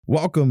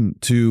Welcome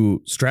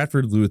to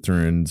Stratford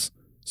Lutheran's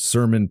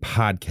Sermon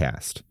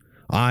Podcast.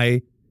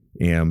 I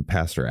am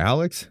Pastor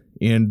Alex,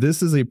 and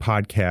this is a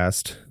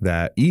podcast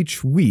that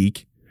each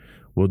week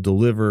will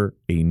deliver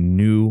a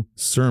new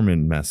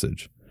sermon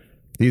message.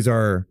 These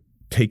are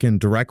taken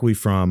directly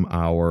from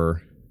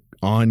our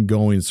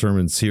ongoing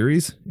sermon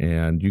series,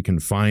 and you can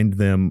find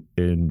them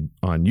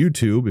on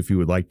YouTube if you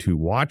would like to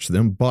watch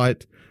them,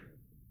 but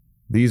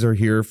these are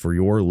here for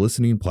your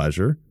listening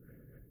pleasure.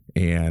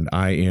 And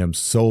I am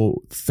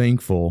so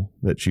thankful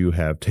that you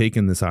have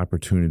taken this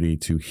opportunity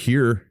to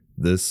hear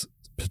this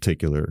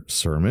particular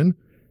sermon.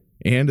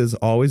 And as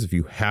always, if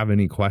you have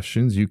any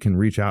questions, you can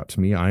reach out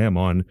to me. I am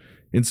on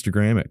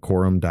Instagram at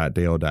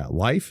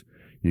quorum.deo.life.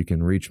 You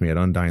can reach me at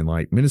Undying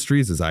Light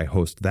Ministries as I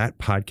host that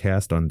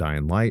podcast,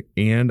 Undying Light,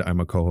 and I'm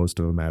a co-host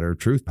of a Matter of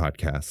Truth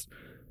podcast.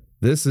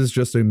 This is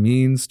just a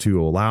means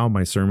to allow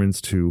my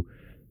sermons to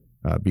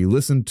be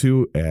listened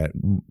to at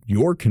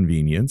your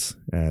convenience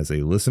as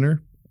a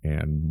listener.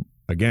 And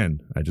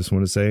again, I just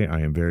want to say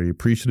I am very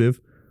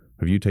appreciative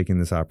of you taking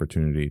this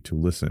opportunity to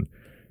listen.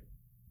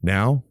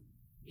 Now,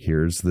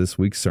 here's this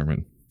week's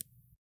sermon.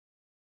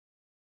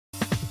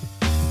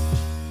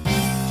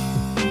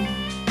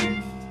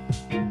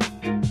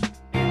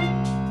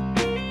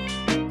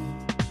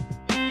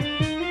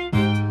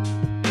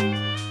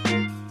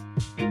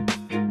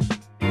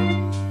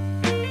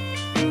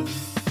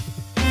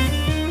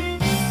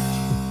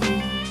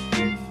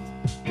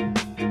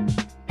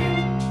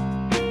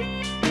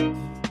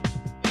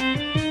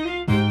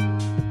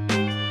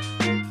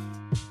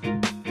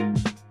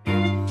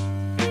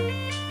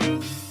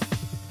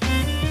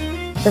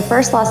 The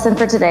first lesson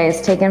for today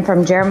is taken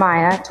from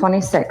Jeremiah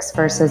 26,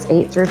 verses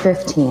 8 through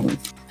 15.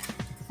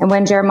 And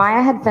when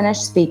Jeremiah had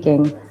finished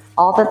speaking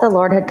all that the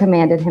Lord had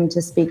commanded him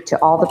to speak to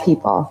all the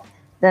people,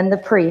 then the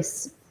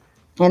priests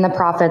and the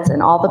prophets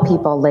and all the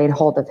people laid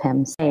hold of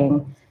him,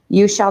 saying,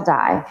 "You shall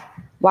die.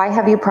 Why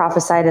have you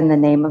prophesied in the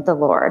name of the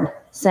Lord,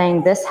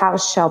 saying, This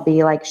house shall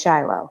be like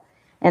Shiloh,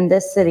 and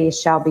this city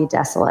shall be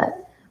desolate,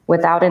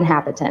 without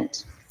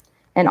inhabitant?"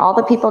 And all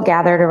the people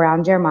gathered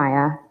around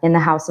Jeremiah in the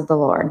house of the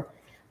Lord.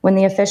 When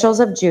the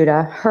officials of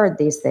Judah heard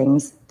these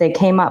things, they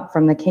came up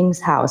from the king's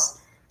house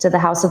to the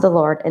house of the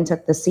Lord and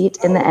took the seat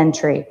in the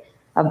entry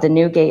of the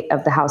new gate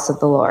of the house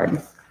of the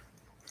Lord.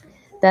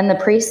 Then the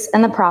priests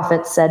and the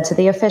prophets said to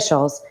the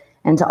officials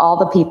and to all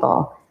the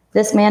people,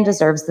 "This man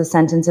deserves the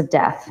sentence of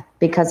death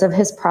because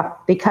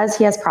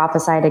he has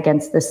prophesied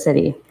against this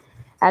city,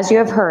 as you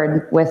have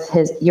heard with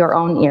your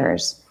own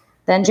ears."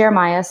 Then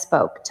Jeremiah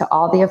spoke to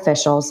all the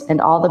officials and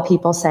all the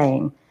people,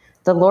 saying,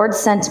 "The Lord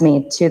sent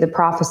me to the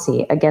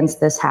prophecy against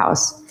this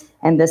house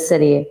and this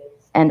city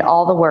and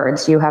all the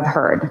words you have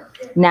heard.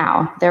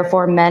 Now,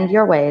 therefore, mend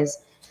your ways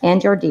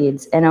and your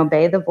deeds and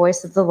obey the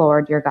voice of the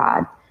Lord your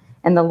God,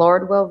 and the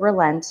Lord will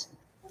relent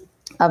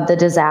of the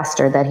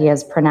disaster that he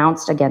has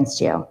pronounced against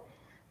you.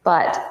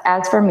 But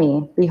as for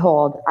me,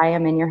 behold, I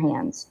am in your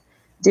hands.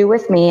 Do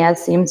with me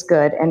as seems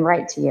good and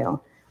right to you.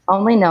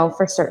 Only know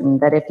for certain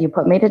that if you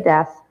put me to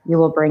death, you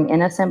will bring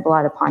innocent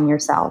blood upon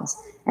yourselves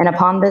and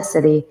upon this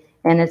city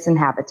and its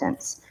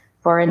inhabitants.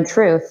 For in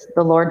truth,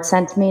 the Lord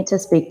sent me to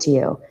speak to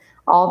you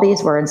all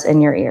these words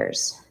in your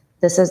ears."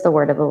 This is the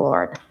word of the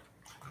Lord.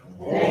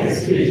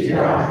 Thanks be to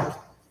God.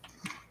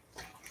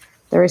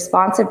 The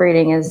responsive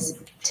reading is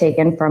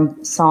taken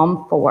from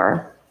Psalm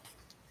 4.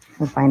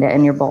 You'll find it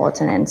in your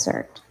bulletin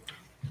insert.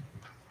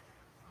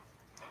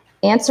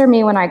 Answer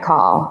me when I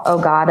call, O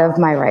God of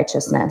my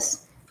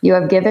righteousness. You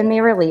have given me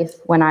relief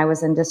when I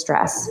was in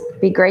distress.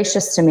 Be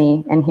gracious to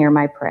me and hear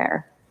my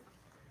prayer.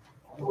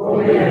 O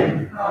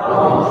men, how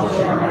long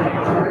shall my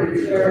heart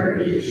return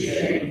me to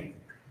shame?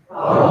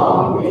 How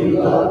long will you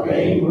love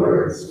vain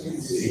words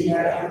and seek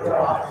after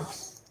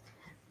lies?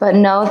 But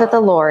know that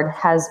the Lord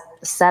has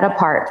set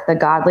apart the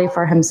godly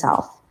for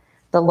himself.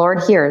 The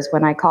Lord hears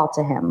when I call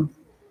to him.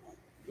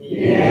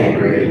 Be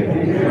angry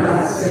and do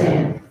not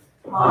sin.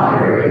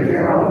 Ponder in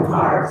your own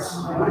hearts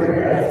on your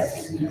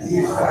beds and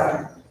be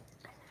silent.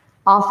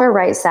 Offer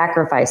right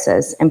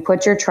sacrifices and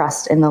put your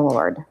trust in the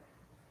Lord.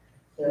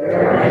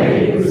 There are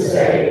many who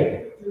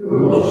say, "Who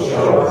will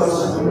show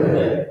us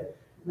good?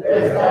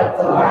 Lift up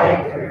the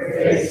light of your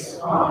face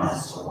upon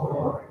us, O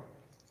Lord."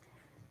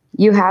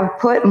 You have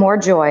put more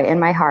joy in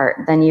my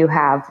heart than you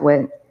have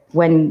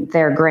when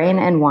their grain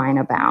and wine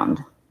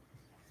abound.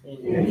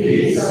 In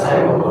peace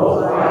I will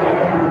both lie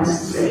down and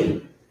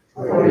sleep,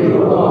 for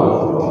you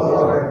alone, O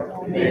Lord,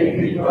 make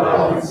me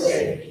dwell in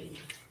safety.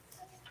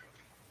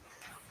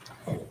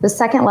 The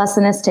second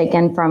lesson is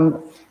taken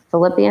from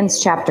Philippians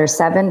chapter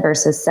 7,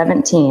 verses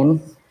 17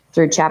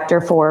 through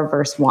chapter 4,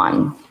 verse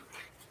 1.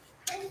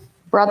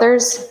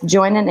 Brothers,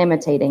 join in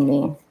imitating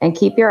me, and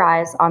keep your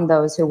eyes on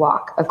those who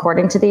walk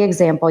according to the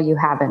example you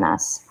have in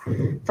us.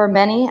 For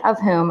many of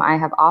whom I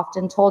have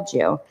often told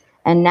you,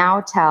 and now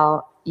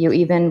tell you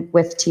even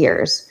with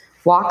tears,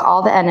 walk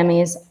all the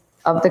enemies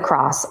of the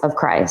cross of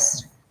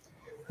Christ.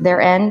 Their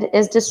end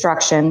is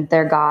destruction,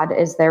 their God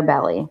is their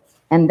belly,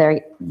 and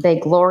they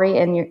glory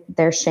in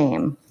their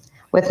shame,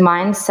 with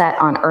minds set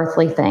on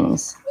earthly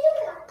things.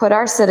 But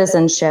our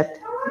citizenship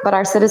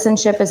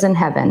is in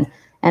heaven,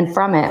 and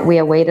from it we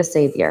await a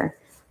Savior,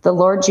 the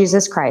Lord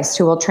Jesus Christ,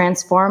 who will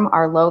transform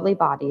our lowly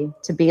body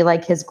to be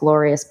like his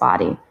glorious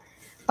body,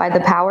 by the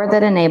power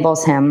that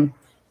enables him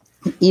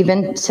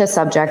even to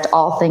subject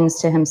all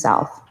things to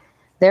himself.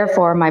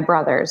 Therefore, my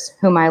brothers,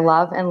 whom I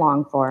love and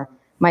long for,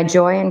 my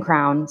joy and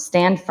crown,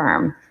 stand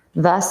firm,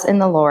 thus in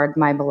the Lord,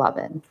 my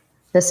beloved.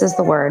 This is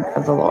the word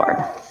of the Lord.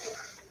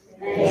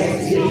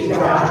 Thanks be to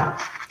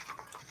God.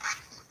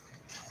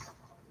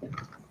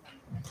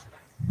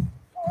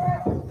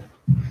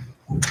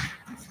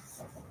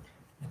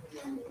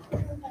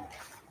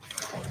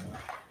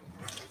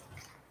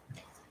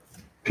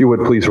 If you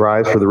would please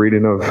rise for the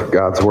reading of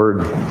God's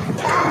word.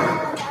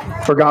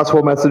 Our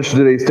gospel message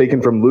today is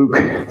taken from Luke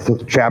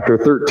chapter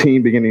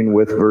 13, beginning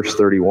with verse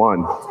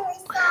 31.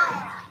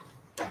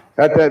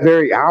 At that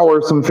very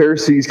hour, some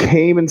Pharisees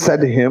came and said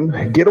to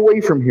him, "Get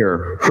away from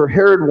here, for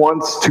Herod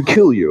wants to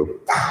kill you."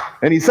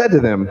 And he said to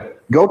them,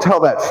 "Go tell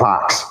that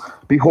fox,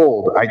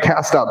 behold, I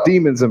cast out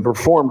demons and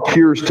perform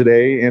cures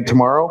today and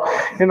tomorrow,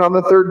 and on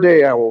the third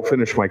day I will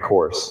finish my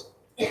course.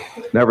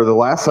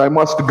 Nevertheless, I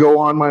must go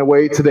on my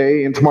way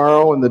today and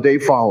tomorrow and the day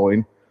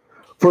following,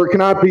 for it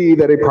cannot be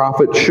that a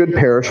prophet should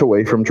perish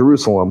away from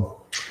Jerusalem.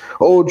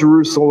 O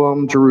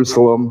Jerusalem,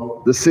 Jerusalem,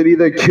 the city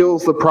that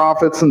kills the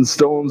prophets and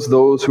stones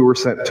those who were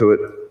sent to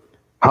it.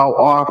 How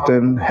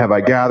often have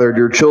I gathered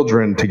your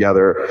children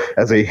together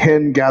as a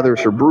hen gathers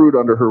her brood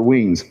under her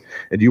wings,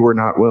 and you were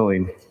not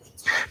willing.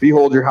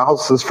 Behold, your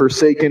house is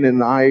forsaken,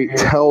 and I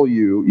tell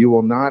you, you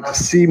will not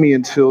see me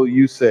until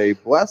you say,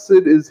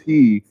 Blessed is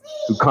he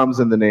who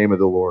comes in the name of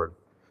the Lord."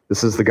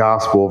 This is the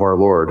gospel of our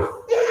Lord.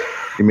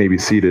 You may be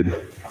seated.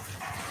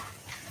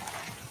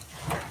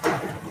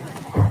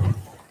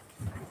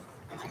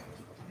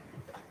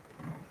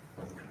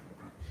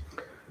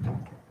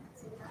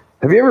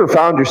 Have you ever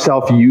found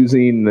yourself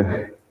using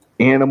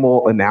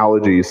animal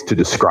analogies to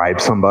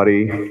describe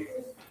somebody?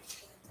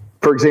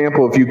 For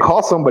example, if you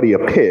call somebody a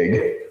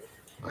pig,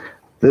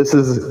 this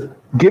is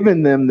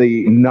giving them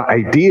the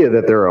idea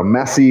that they're a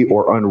messy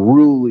or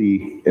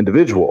unruly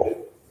individual.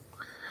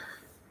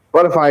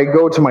 But if I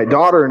go to my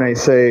daughter and I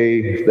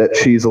say that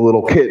she's a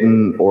little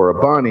kitten or a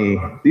bunny,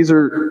 these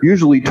are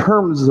usually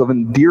terms of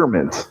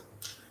endearment.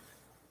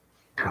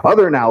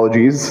 Other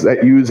analogies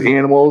that use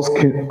animals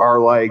are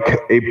like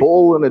a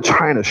bull in a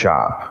china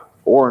shop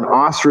or an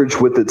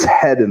ostrich with its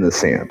head in the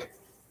sand.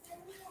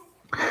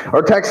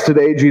 Our text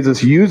today,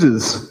 Jesus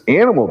uses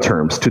animal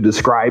terms to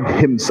describe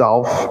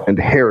himself and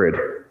Herod.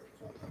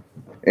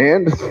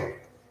 And,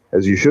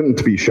 as you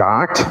shouldn't be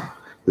shocked,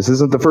 this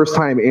isn't the first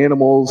time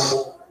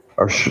animals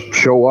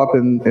show up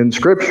in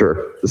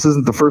Scripture. This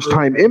isn't the first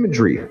time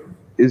imagery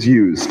is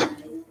used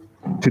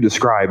to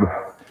describe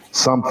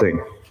something.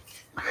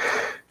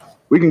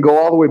 We can go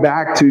all the way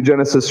back to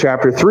Genesis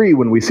chapter 3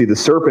 when we see the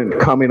serpent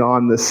coming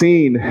on the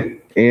scene,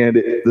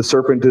 and the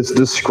serpent is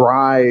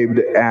described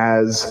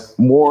as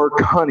more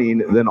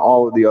cunning than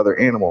all of the other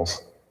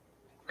animals.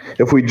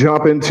 If we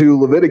jump into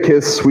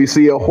Leviticus, we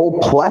see a whole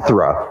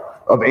plethora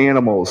of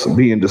animals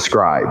being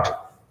described.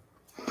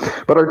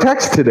 But our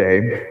text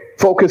today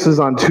focuses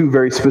on two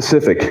very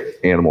specific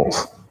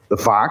animals, the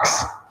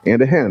fox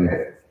and a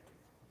hen.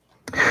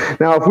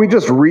 Now, if we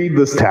just read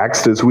this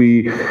text as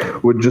we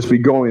would just be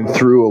going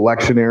through a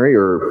lectionary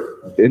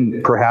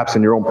or perhaps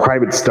in your own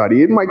private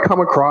study, it might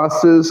come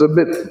across as a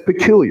bit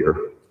peculiar,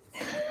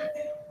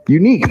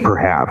 unique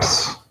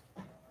perhaps,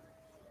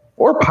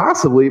 or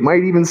possibly it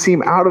might even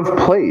seem out of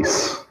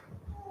place.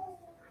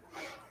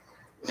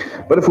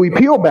 But if we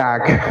peel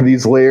back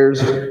these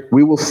layers,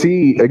 we will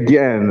see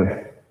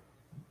again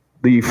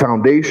the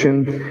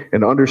foundation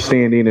and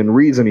understanding and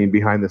reasoning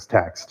behind this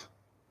text.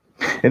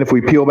 And if we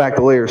peel back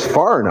the layers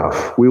far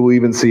enough, we will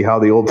even see how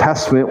the Old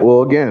Testament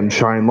will again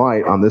shine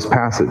light on this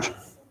passage.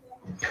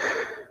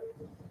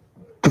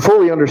 To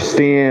fully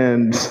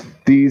understand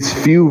these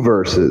few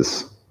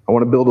verses, I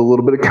want to build a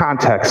little bit of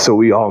context so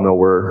we all know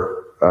where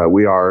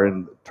we are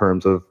in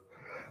terms of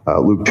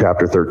Luke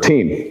chapter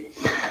 13.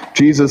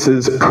 Jesus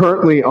is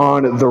currently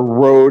on the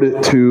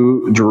road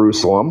to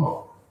Jerusalem.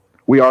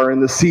 We are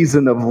in the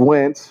season of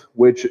Lent,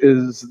 which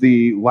is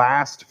the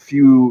last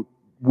few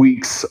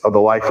weeks of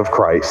the life of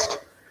Christ.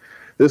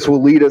 This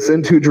will lead us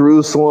into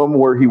Jerusalem,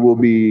 where he will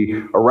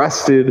be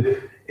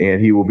arrested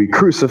and he will be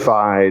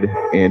crucified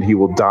and he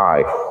will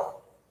die.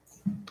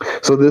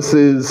 So this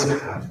is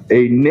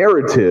a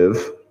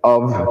narrative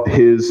of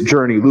his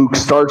journey. Luke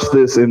starts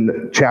this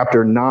in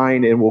chapter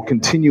 9 and will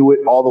continue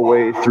it all the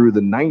way through the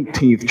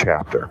 19th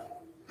chapter.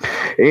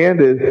 And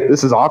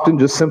this is often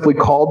just simply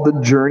called the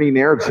journey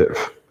narrative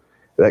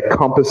that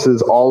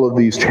compasses all of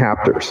these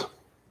chapters.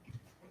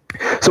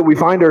 So we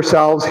find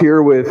ourselves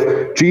here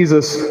with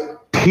Jesus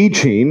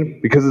teaching,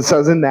 because it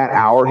says in that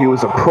hour he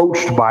was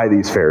approached by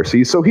these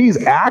Pharisees. So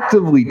he's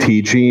actively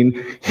teaching,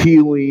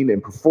 healing,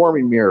 and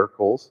performing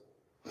miracles,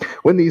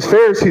 when these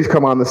Pharisees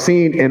come on the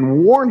scene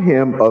and warn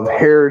him of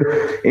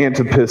Herod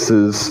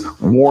Antipas's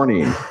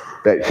warning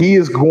that he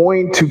is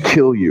going to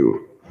kill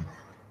you.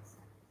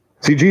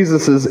 See,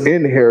 Jesus is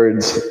in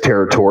Herod's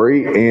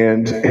territory,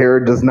 and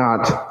Herod does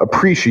not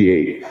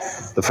appreciate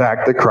the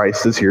fact that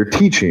Christ is here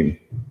teaching.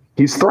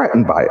 He's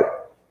threatened by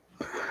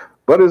it.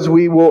 But as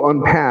we will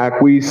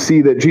unpack, we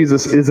see that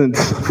Jesus isn't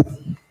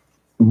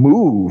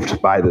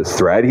moved by this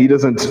threat. He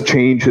doesn't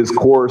change his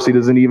course. He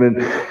doesn't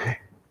even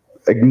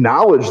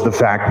acknowledge the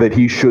fact that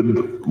he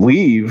should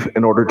leave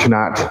in order to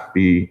not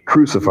be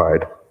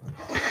crucified.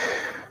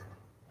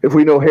 If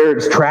we know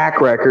Herod's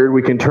track record,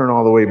 we can turn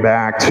all the way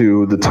back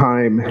to the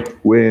time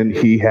when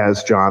he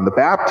has John the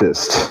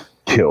Baptist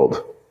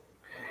killed.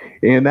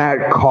 And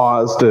that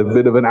caused a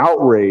bit of an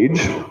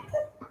outrage.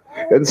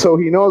 And so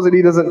he knows that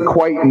he doesn't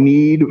quite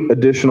need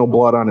additional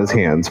blood on his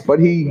hands. But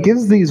he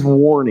gives these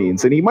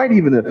warnings, and he might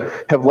even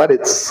have let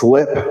it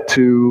slip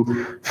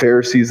to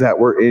Pharisees that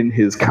were in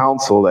his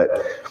council that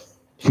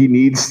he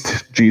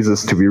needs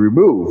Jesus to be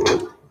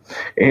removed.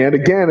 And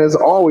again, as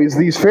always,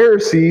 these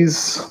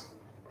Pharisees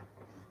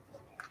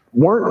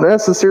weren't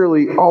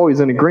necessarily always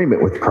in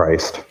agreement with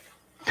Christ.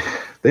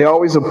 They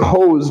always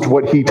opposed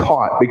what he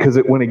taught because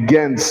it went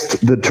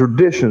against the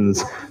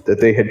traditions that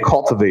they had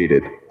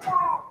cultivated.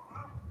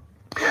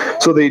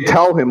 So they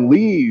tell him,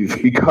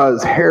 leave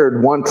because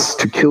Herod wants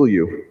to kill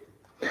you.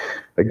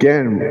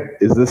 Again,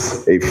 is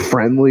this a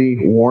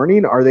friendly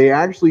warning? Are they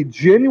actually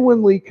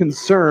genuinely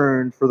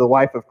concerned for the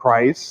life of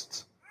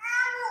Christ?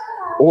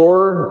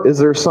 Or is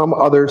there some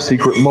other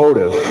secret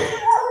motive?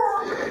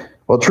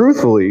 Well,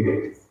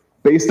 truthfully,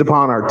 based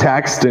upon our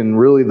text and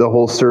really the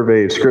whole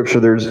survey of Scripture,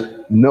 there's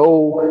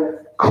no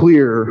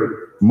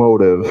clear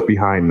motive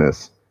behind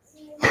this.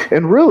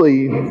 And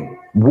really,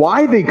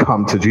 why they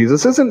come to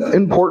Jesus isn't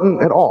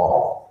important at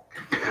all.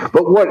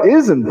 But what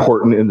is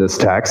important in this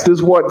text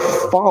is what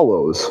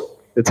follows.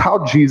 It's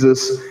how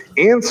Jesus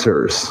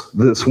answers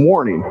this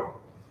warning.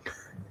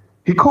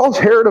 He calls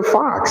Herod a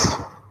fox.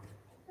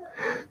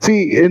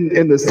 See,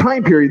 in this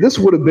time period, this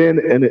would have been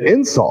an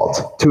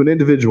insult to an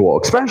individual,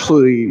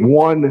 especially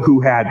one who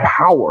had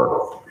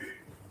power.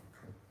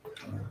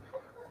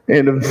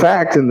 And in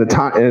fact, in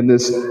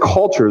this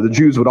culture, the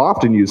Jews would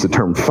often use the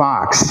term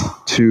fox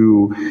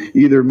to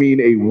either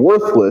mean a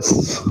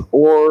worthless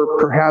or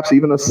perhaps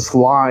even a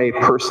sly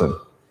person.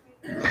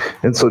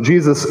 And so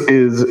Jesus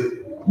is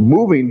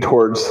moving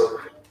towards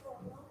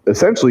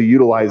essentially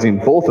utilizing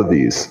both of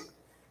these.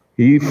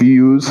 He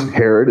views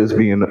Herod as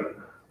being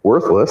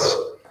worthless,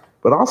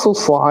 but also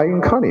sly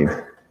and cunning,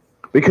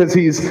 because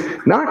he's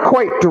not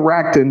quite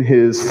direct in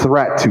his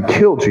threat to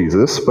kill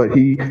Jesus, but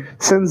he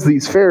sends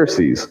these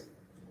Pharisees.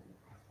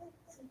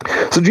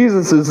 So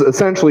Jesus is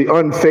essentially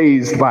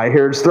unfazed by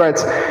Herod's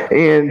threats,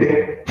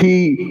 and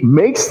he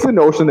makes the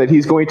notion that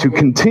he's going to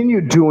continue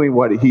doing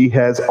what he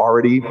has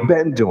already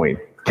been doing,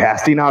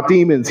 casting out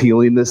demons,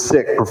 healing the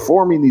sick,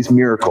 performing these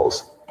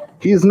miracles.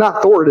 He is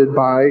not thwarted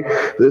by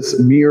this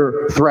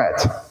mere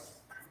threat.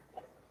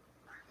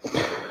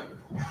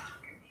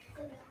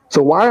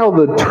 So while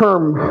the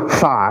term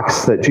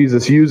fox that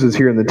Jesus uses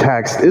here in the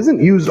text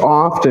isn't used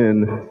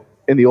often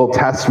in the Old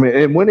Testament,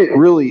 and when it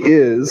really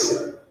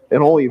is,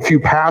 in only a few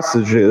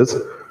passages,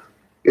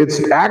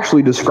 it's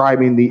actually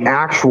describing the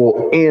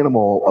actual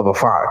animal of a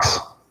fox.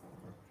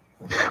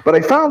 But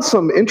I found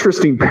some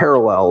interesting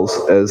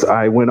parallels as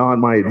I went on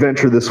my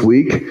adventure this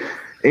week,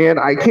 and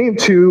I came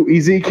to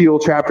Ezekiel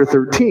chapter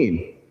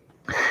 13.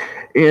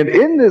 And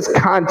in this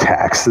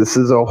context, this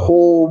is a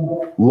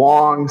whole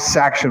long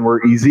section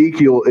where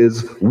Ezekiel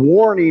is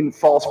warning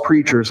false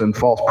preachers and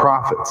false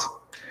prophets.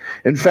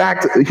 In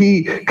fact,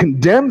 he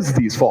condemns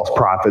these false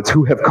prophets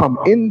who have come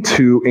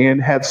into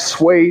and have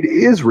swayed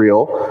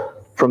Israel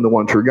from the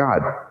one true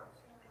God.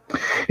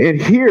 And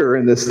here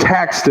in this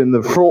text, in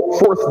the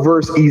fourth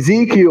verse,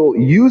 Ezekiel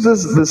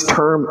uses this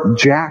term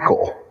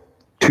jackal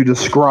to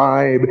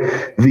describe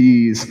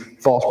these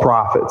false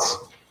prophets.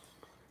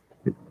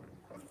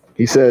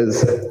 He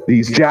says,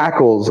 these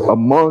jackals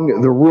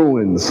among the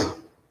ruins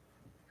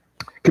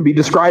can be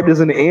described as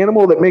an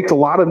animal that makes a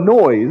lot of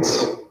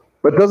noise,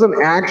 but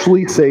doesn't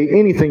actually say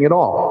anything at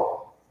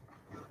all.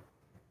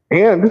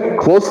 And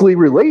closely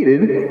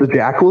related, the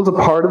jackal is a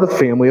part of the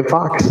family of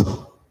fox.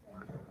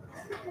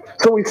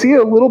 So we see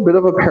a little bit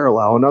of a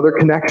parallel, another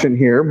connection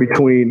here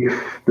between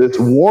this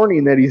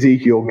warning that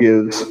Ezekiel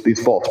gives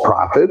these false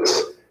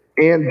prophets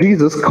and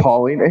Jesus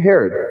calling a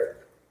Herod.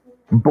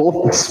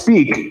 Both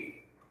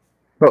speak,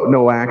 but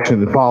no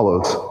action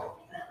follows.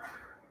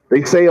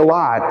 They say a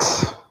lot,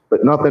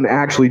 but nothing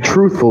actually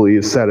truthfully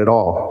is said at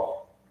all.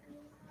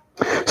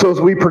 So as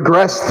we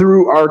progress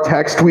through our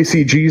text, we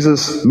see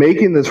Jesus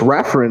making this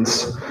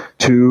reference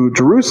to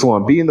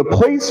Jerusalem being the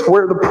place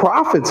where the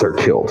prophets are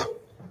killed.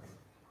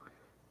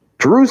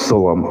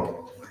 Jerusalem,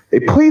 a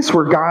place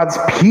where God's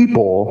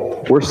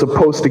people were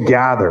supposed to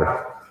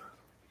gather.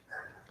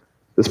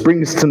 This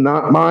brings to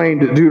mind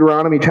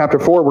Deuteronomy chapter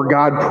 4, where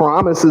God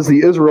promises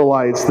the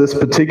Israelites this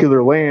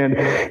particular land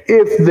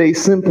if they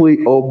simply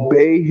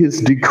obey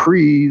his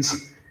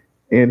decrees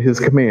and his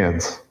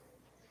commands.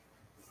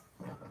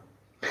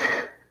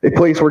 A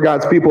place where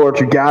God's people are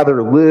to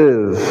gather,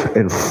 live,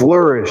 and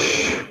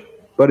flourish.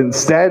 But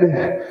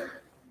instead,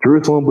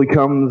 Jerusalem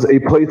becomes a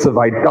place of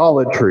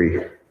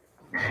idolatry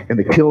and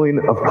the killing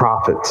of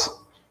prophets.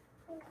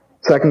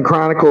 2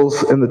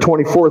 Chronicles in the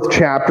 24th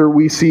chapter,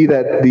 we see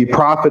that the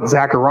prophet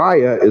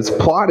Zechariah is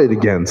plotted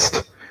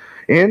against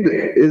and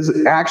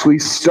is actually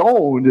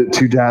stoned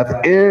to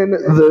death in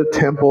the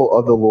temple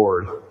of the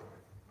Lord.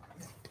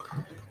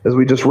 As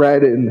we just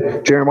read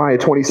in Jeremiah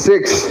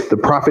 26, the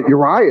prophet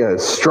Uriah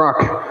is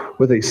struck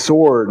with a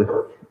sword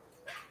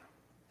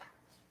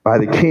by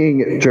the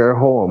king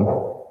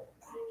Jeroboam.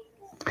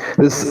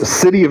 This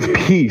city of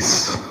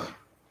peace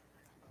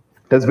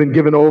has been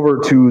given over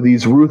to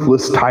these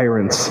ruthless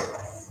tyrants.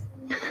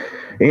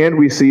 And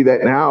we see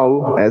that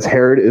now, as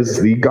Herod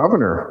is the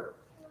governor.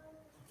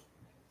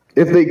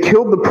 If they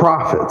killed the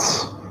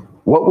prophets,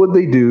 what would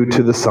they do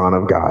to the Son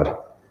of God?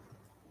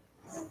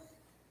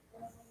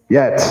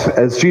 Yet,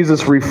 as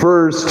Jesus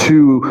refers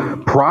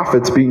to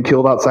prophets being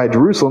killed outside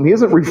Jerusalem, he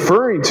isn't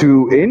referring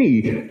to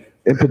any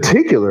in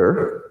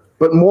particular,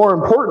 but more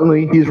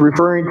importantly, he's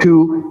referring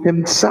to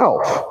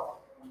himself,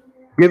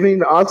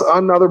 giving us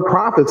another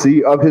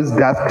prophecy of his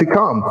death to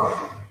come.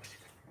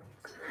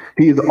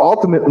 He is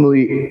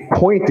ultimately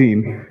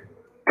pointing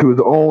to his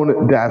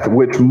own death,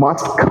 which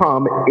must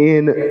come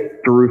in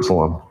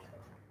Jerusalem.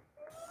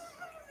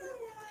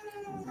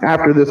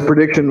 After this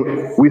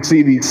prediction, we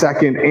see the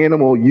second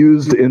animal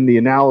used in the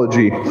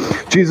analogy.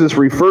 Jesus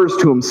refers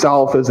to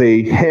himself as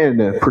a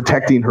hen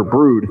protecting her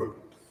brood.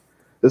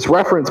 This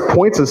reference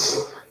points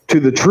us to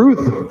the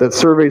truth that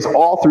surveys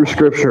all through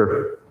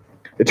Scripture,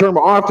 a term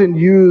often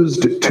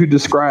used to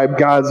describe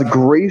God's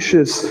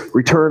gracious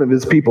return of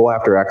his people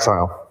after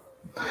exile.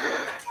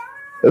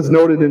 As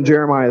noted in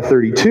Jeremiah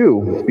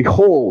 32,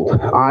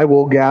 "Behold, I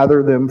will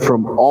gather them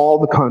from all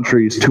the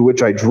countries to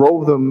which I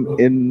drove them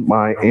in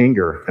my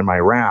anger and my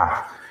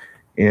wrath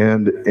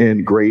and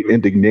in great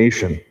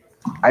indignation.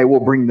 I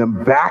will bring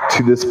them back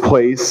to this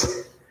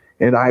place,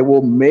 and I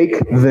will make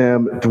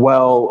them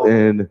dwell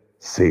in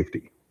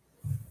safety."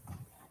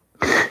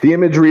 The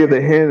imagery of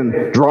the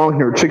hen drawing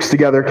her chicks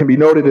together can be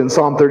noted in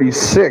Psalm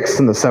 36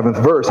 in the 7th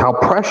verse. "How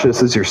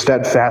precious is your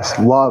steadfast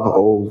love,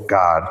 O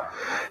God.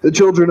 The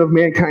children of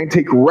mankind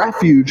take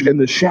refuge in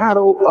the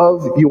shadow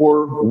of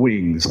your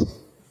wings."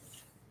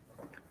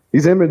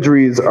 These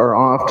imageries are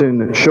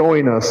often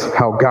showing us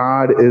how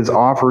God is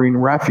offering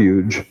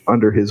refuge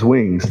under his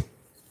wings.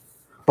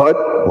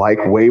 But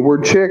like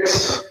wayward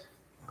chicks,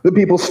 the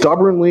people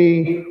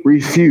stubbornly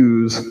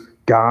refuse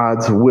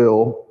God's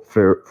will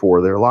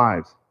for their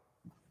lives.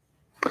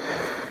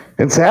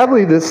 And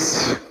sadly,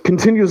 this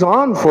continues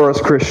on for us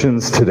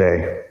Christians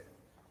today.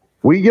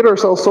 We get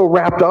ourselves so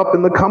wrapped up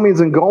in the comings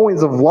and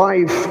goings of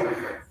life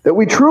that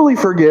we truly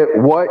forget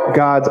what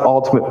God's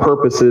ultimate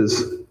purpose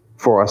is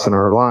for us in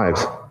our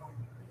lives.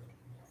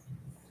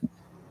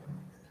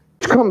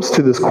 Which comes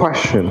to this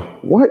question: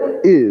 what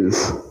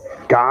is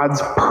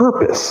God's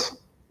purpose?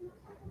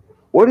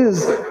 What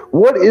is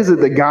it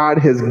that God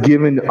has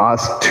given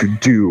us to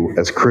do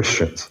as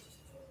Christians?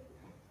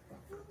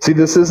 See,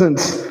 this isn't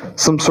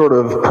some sort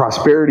of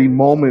prosperity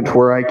moment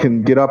where I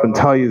can get up and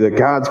tell you that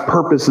God's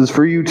purpose is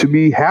for you to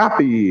be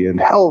happy and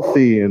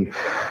healthy and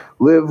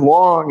live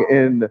long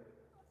and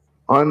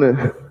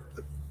unattacked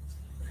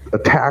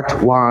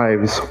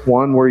lives,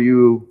 one where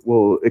you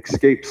will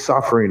escape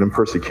suffering and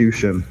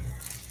persecution.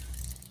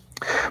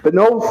 But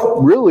no,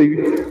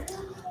 really,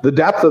 the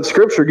depth of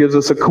Scripture gives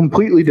us a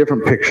completely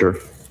different picture,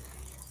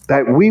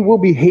 that we will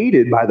be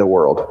hated by the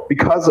world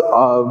because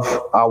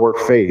of our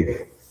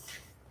faith.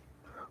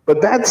 But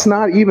that's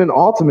not even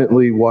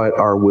ultimately what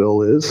our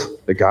will is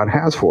that God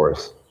has for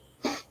us.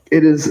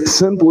 It is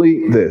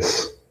simply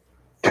this: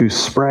 to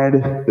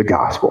spread the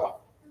gospel.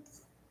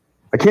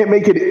 I can't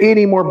make it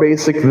any more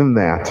basic than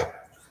that.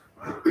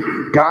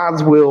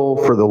 God's will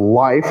for the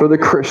life of the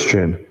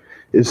Christian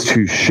is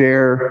to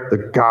share the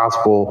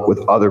gospel with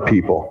other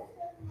people.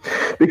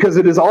 Because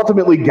it is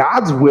ultimately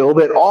God's will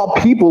that all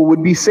people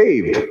would be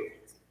saved.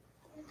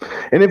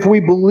 And if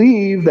we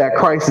believe that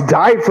Christ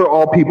died for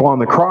all people on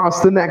the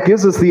cross, then that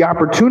gives us the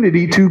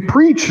opportunity to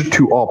preach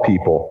to all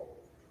people.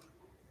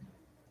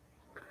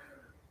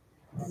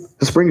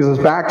 This brings us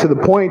back to the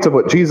point of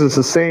what Jesus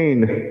is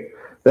saying,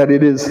 that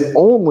it is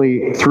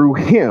only through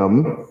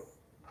him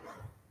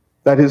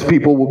that his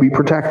people will be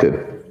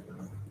protected.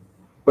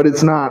 But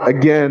it's not,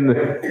 again,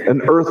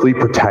 an earthly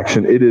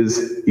protection. It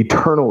is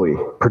eternally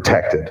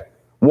protected.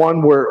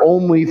 One where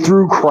only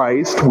through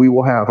Christ we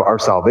will have our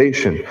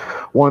salvation.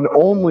 One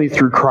only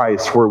through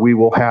Christ where we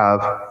will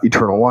have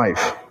eternal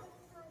life.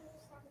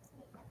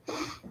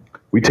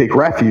 We take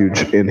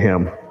refuge in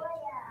him.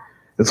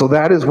 And so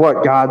that is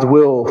what God's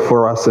will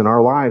for us in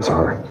our lives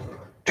are.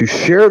 To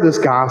share this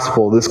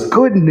gospel, this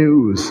good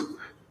news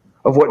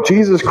of what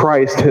Jesus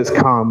Christ has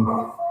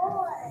come,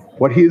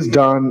 what he has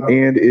done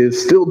and is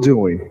still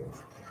doing.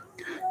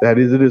 That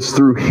is, it is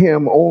through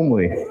him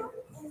only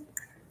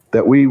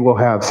that we will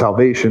have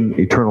salvation,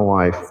 eternal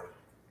life.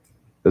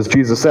 As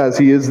Jesus says,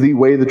 he is the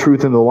way, the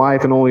truth, and the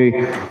life, and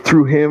only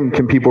through him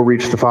can people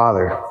reach the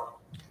Father.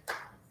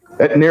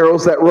 That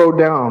narrows that road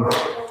down.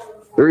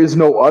 There is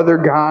no other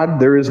God.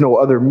 There is no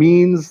other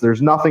means.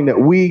 There's nothing that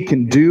we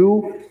can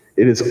do.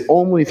 It is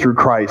only through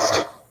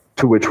Christ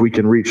to which we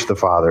can reach the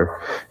Father.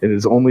 It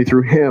is only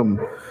through him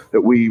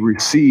that we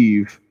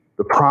receive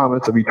the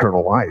promise of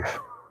eternal life.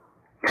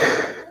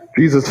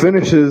 Jesus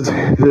finishes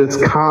this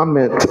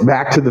comment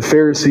back to the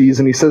Pharisees,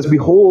 and he says,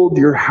 "Behold,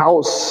 your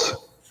house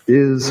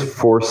is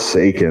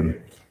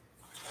forsaken."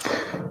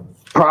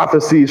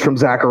 Prophecies from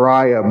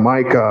Zechariah,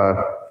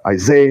 Micah,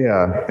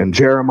 Isaiah, and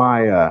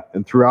Jeremiah,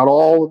 and throughout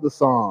all of the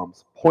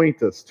Psalms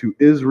point us to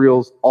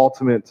Israel's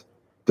ultimate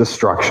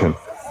destruction.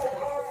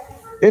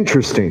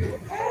 Interesting.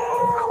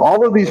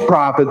 All of these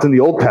prophets in the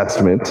Old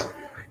Testament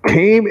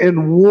came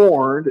and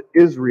warned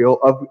Israel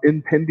of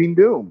impending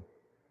doom.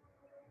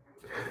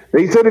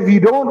 They said, if you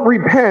don't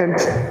repent,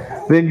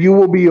 then you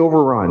will be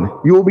overrun.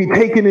 You will be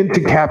taken into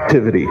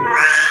captivity.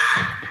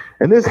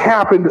 And this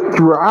happened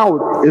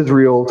throughout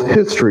Israel's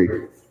history.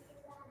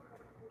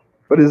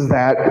 But is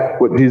that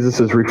what Jesus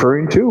is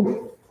referring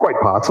to? Quite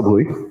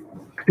possibly.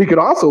 He could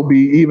also be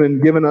even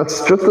giving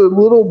us just a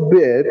little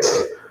bit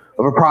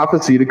of a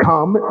prophecy to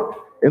come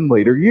in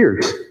later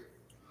years.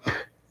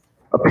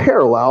 A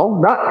parallel,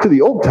 not to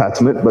the Old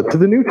Testament, but to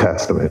the New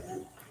Testament.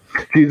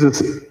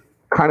 Jesus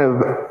kind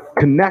of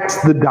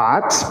connects the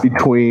dots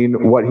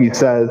between what he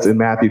says in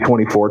Matthew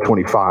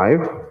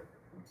 24:25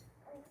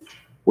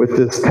 with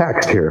this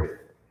text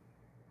here.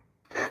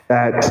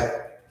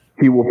 That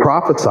he will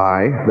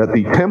prophesy that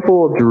the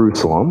temple of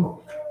Jerusalem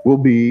will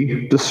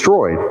be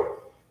destroyed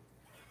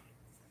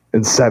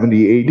in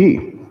 70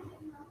 AD.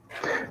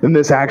 And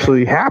this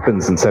actually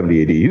happens in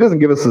 70 AD. He doesn't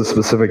give us a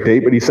specific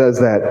date, but he says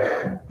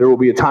that there will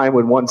be a time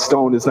when one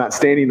stone is not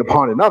standing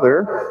upon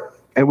another.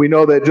 And we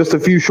know that just a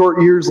few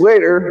short years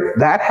later,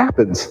 that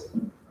happens.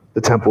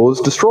 The temple is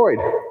destroyed.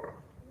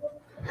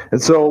 And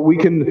so we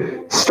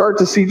can start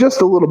to see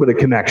just a little bit of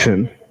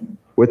connection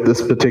with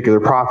this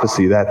particular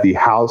prophecy that the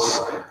house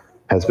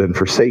has been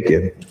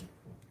forsaken.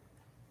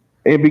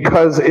 And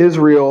because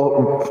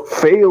Israel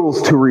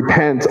fails to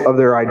repent of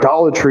their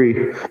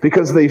idolatry,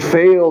 because they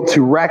fail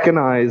to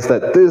recognize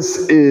that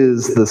this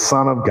is the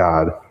Son of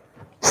God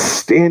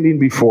standing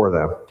before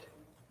them,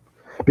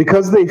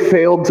 because they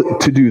failed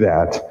to do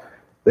that,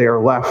 they are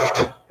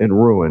left in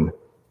ruin.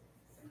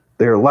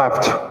 They are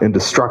left in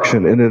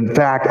destruction. And in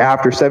fact,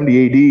 after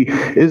 70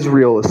 AD,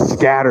 Israel is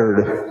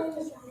scattered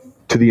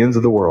to the ends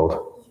of the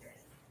world,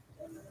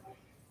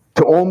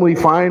 to only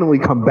finally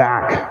come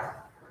back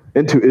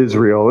into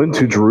Israel,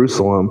 into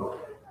Jerusalem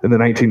in the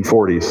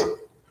 1940s.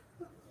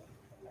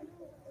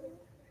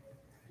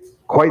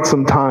 Quite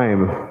some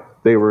time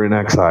they were in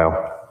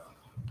exile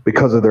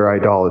because of their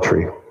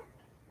idolatry.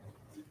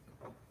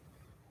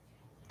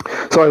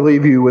 So I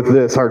leave you with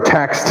this. Our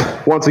text,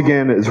 once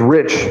again, is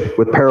rich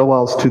with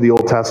parallels to the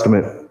Old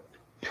Testament,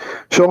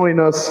 showing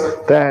us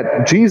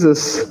that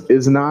Jesus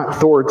is not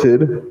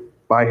thwarted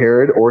by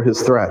Herod or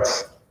his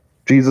threats.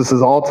 Jesus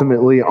is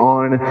ultimately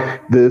on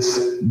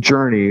this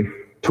journey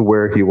to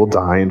where he will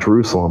die in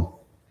Jerusalem.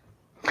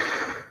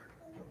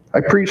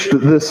 I preached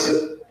this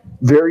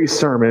very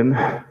sermon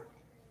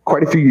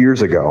quite a few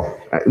years ago.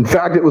 In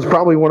fact, it was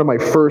probably one of my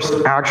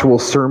first actual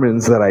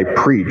sermons that I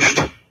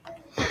preached.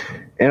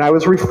 And I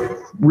was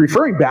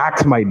referring back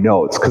to my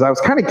notes because I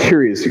was kind of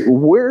curious,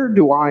 where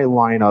do I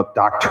line up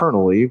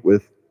doctrinally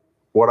with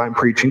what I'm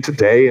preaching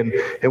today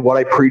and what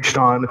I preached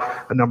on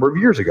a number of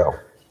years ago?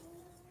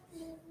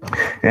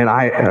 And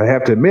I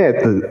have to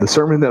admit, the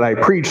sermon that I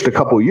preached a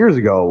couple of years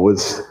ago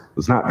was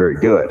not very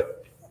good.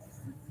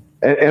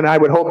 And I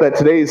would hope that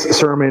today's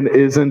sermon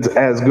isn't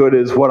as good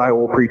as what I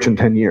will preach in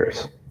 10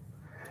 years.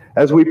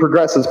 As we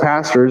progress as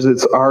pastors,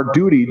 it's our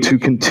duty to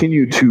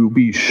continue to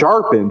be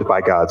sharpened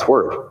by God's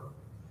word.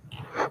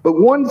 But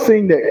one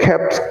thing that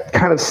kept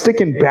kind of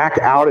sticking back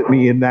out at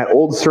me in that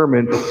old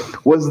sermon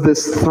was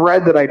this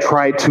thread that I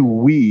tried to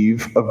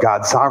weave of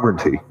God's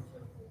sovereignty.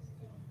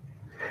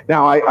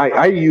 Now,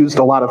 I used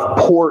a lot of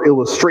poor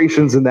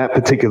illustrations in that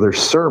particular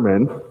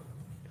sermon,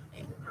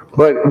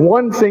 but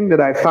one thing that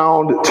I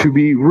found to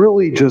be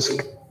really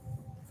just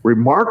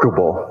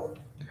remarkable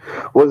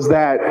was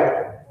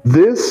that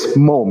this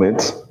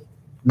moment,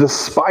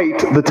 despite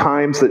the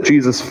times that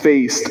Jesus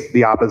faced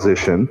the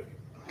opposition,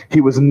 he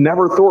was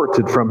never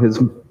thwarted from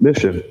his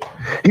mission.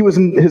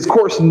 His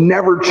course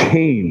never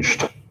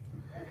changed.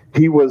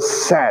 He was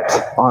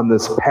set on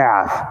this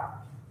path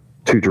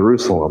to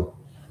Jerusalem.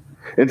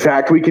 In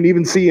fact, we can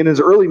even see in his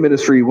early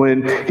ministry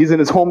when he's in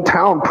his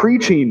hometown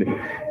preaching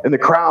and the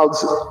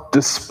crowds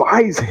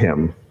despise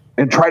him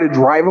and try to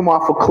drive him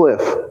off a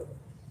cliff.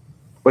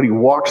 But he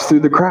walks through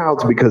the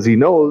crowds because he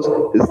knows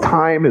his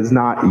time is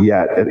not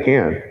yet at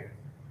hand.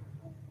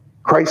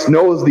 Christ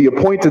knows the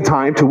appointed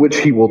time to which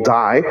he will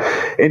die,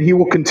 and he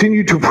will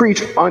continue to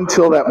preach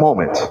until that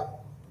moment.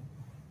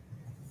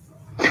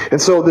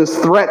 And so this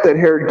threat that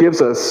Herod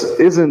gives us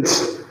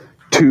isn't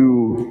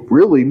to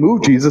really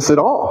move Jesus at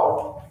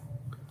all.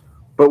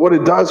 But what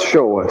it does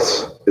show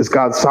us is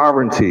God's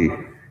sovereignty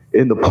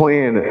in the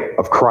plan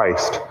of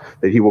Christ,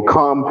 that he will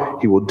come,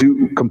 he will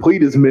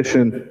complete his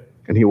mission,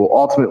 and he will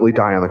ultimately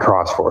die on the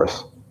cross for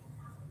us.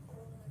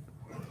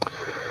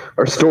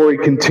 Our story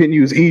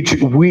continues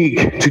each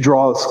week to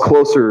draw us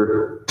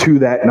closer to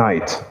that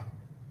night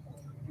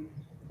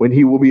when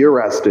he will be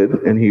arrested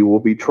and he will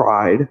be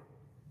tried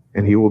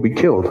and he will be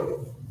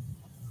killed.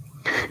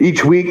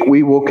 Each week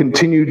we will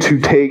continue to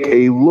take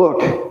a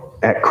look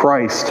at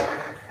Christ,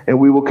 and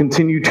we will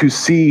continue to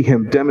see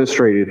him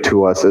demonstrated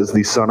to us as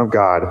the Son of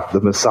God,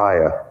 the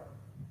Messiah,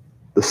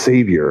 the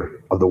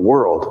Savior of the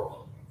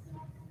world.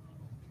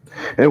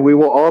 And we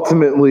will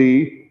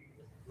ultimately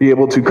be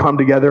able to come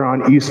together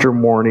on Easter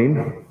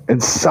morning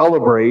and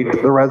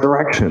celebrate the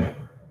resurrection.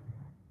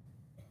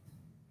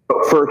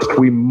 But first,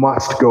 we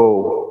must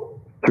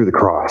go through the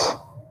cross.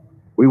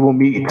 We will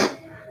meet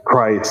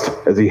Christ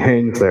as he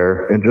hangs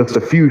there in just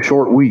a few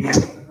short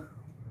weeks.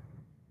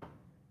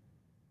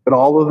 But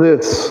all of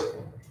this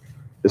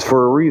is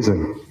for a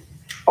reason.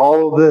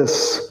 All of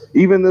this,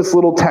 even this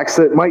little text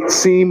that might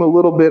seem a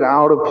little bit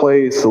out of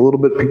place, a little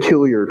bit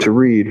peculiar to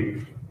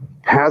read,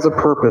 has a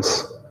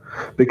purpose,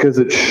 because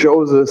it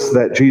shows us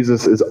that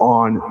Jesus is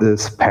on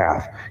this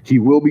path. He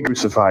will be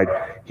crucified,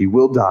 he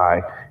will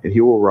die, and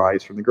he will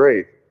rise from the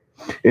grave.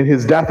 And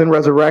his death and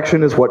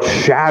resurrection is what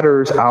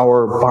shatters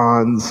our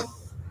bonds.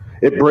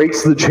 It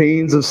breaks the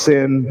chains of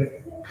sin,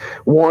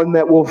 one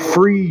that will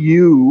free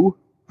you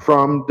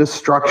from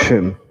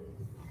destruction.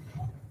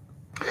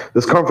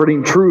 This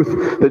comforting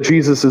truth that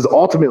Jesus is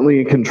ultimately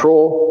in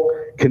control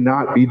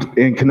cannot be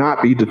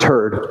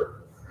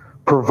deterred,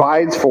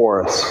 provides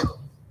for us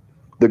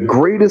the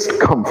greatest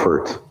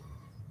comfort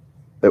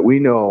that we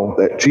know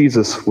that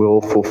Jesus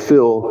will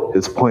fulfill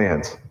his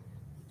plans.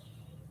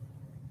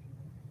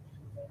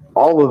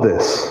 All of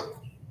this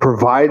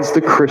provides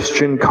the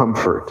Christian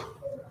comfort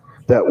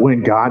that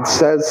when God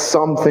says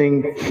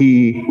something,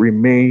 he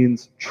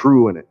remains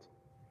true in it.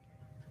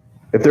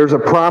 If there's a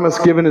promise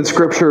given in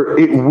Scripture,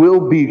 it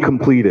will be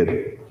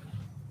completed.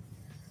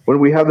 When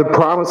we have the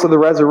promise of the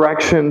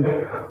resurrection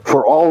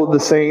for all of the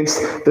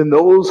saints, then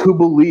those who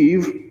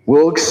believe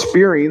will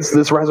experience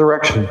this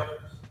resurrection.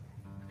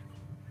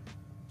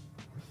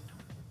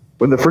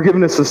 When the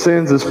forgiveness of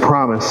sins is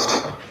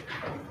promised,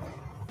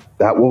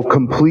 that will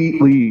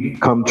completely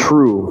come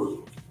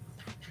true.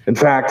 In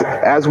fact,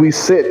 as we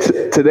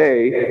sit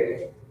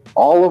today,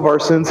 all of our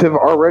sins have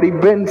already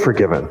been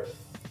forgiven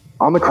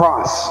on the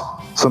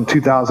cross some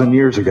 2,000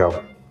 years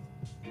ago.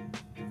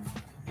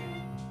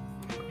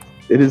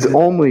 It is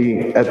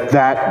only at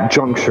that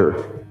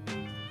juncture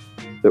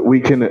that we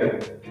can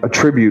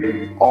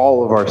attribute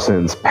all of our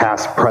sins,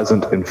 past,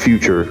 present, and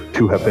future,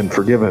 to have been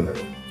forgiven.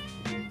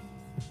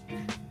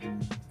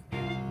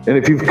 And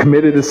if you've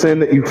committed a sin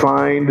that you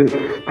find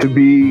to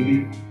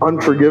be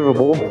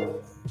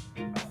unforgivable,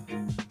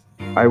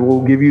 I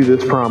will give you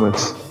this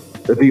promise,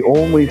 that the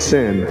only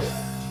sin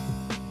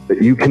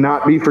that you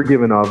cannot be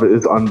forgiven of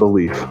is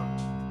unbelief.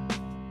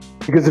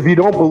 Because if you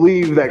don't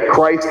believe that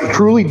Christ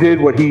truly did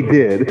what he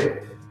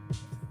did,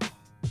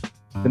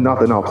 then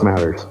nothing else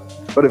matters.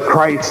 But if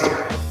Christ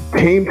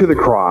came to the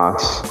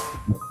cross,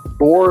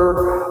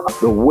 bore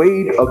the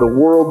weight of the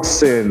world's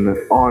sin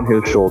on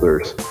his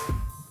shoulders,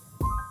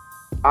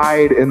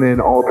 died, and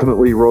then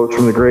ultimately rose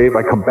from the grave,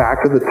 I come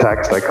back to the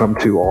text I come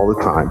to all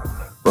the time,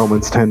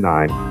 Romans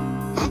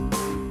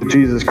 10:9.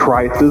 Jesus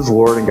Christ is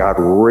Lord and God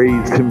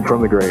raised him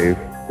from the grave,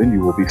 then you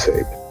will be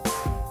saved.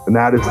 And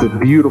that is the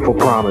beautiful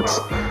promise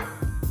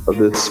of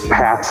this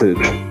passage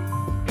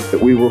that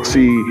we will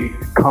see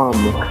come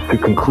to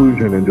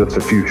conclusion in just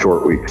a few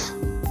short weeks.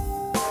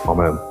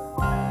 Amen.